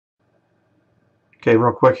Okay,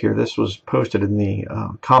 real quick here. This was posted in the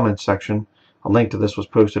comments section. A link to this was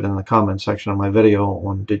posted in the comments section of my video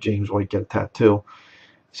on Did James White Get a Tattoo?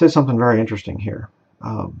 It says something very interesting here.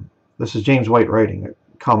 This is James White writing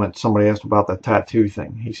a comment. Somebody asked about that tattoo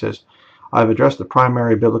thing. He says, I've addressed the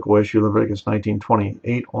primary biblical issue, Leviticus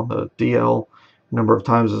 19:28, on the DL a number of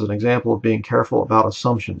times as an example of being careful about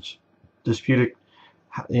assumptions. Disputed,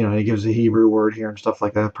 he gives the Hebrew word here and stuff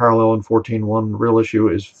like that. Parallel in 14:1, real issue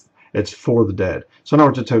is it's for the dead. So in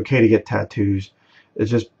other words, it's okay to get tattoos. It's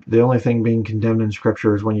just the only thing being condemned in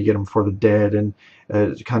Scripture is when you get them for the dead, and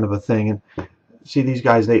it's kind of a thing. And see, these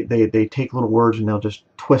guys, they take little words and they'll just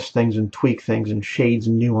twist things and tweak things and shades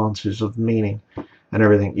and nuances of meaning and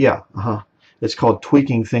everything. Yeah, it's called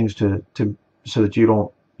tweaking things to so that you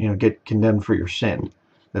don't get condemned for your sin.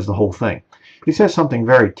 Is the whole thing. But he says something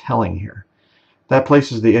very telling here. That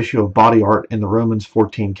places the issue of body art in the Romans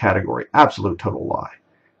 14 category. Absolute total lie,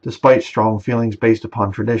 despite strong feelings based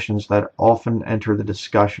upon traditions that often enter the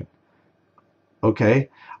discussion. Okay,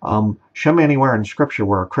 show me anywhere in Scripture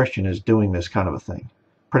where a Christian is doing this kind of a thing,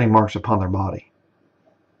 printing marks upon their body.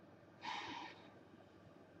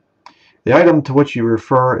 The item to which you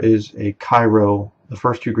refer is a Chi-Rho, the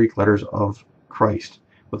first two Greek letters of Christ,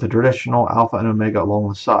 with the traditional Alpha and Omega along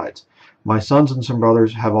the sides. My sons and some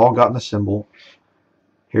brothers have all gotten a symbol.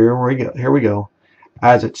 Here we go,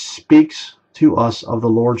 as it speaks to us of the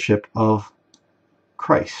Lordship of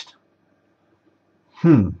Christ.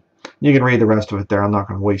 You can read the rest of it there. I'm not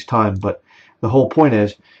going to waste time, but the whole point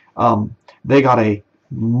is they got a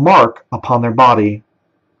mark upon their body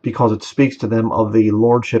because it speaks to them of the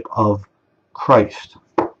Lordship of Christ.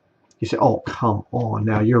 You say, oh, come on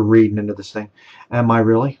now, you're reading into this thing. Am I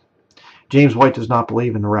really? James White does not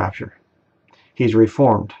believe in the rapture. He's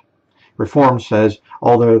Reformed. Reformed says,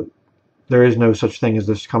 although there is no such thing as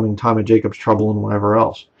this coming time of Jacob's trouble and whatever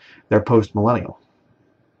else, they're post-millennial.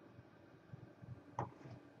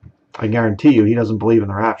 I guarantee you he doesn't believe in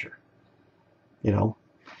the rapture.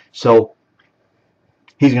 So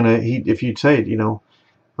he's gonna, if you'd say, he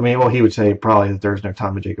would say probably that there's no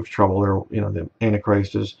time of Jacob's trouble. The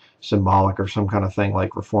Antichrist is symbolic or some kind of thing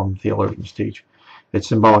like Reformed theologians teach. It's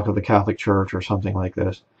symbolic of the Catholic Church or something like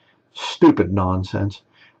this. Stupid nonsense.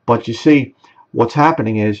 But you see, what's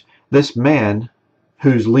happening is this man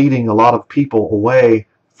who's leading a lot of people away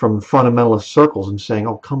from fundamentalist circles and saying,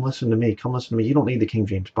 oh, come listen to me, you don't need the King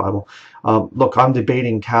James Bible. Look, I'm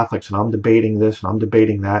debating Catholics, and I'm debating this, and I'm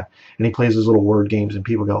debating that, and he plays his little word games, and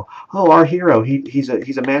people go, oh, our hero, he's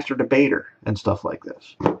a master debater, and stuff like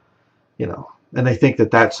this. And they think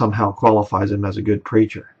that somehow qualifies him as a good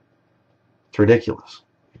preacher. It's ridiculous.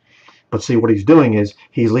 But see, what he's doing is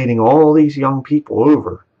he's leading all these young people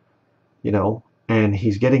over, and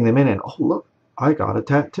he's getting them in, and, oh, look, I got a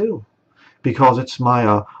tattoo. Because it's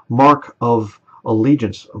my mark of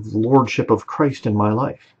allegiance, of the Lordship of Christ in my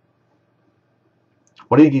life.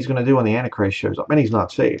 What do you think he's going to do when the Antichrist shows up? And he's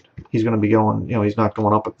not saved. He's going to be going, he's not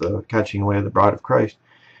going up at the catching away of the bride of Christ.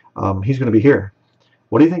 He's going to be here.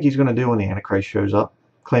 What do you think he's going to do when the Antichrist shows up,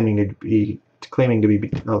 claiming to be, if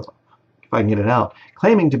I can get it out,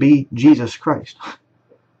 claiming to be Jesus Christ?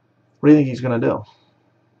 What do you think he's going to do?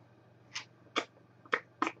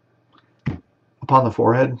 Upon the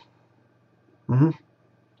forehead?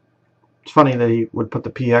 It's funny that he would put the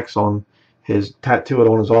PX on his, tattoo it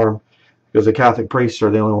on his arm, because the Catholic priests are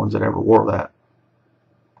the only ones that ever wore that.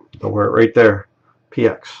 They'll wear it right there,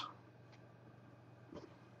 PX.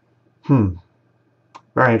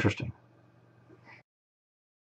 Very interesting.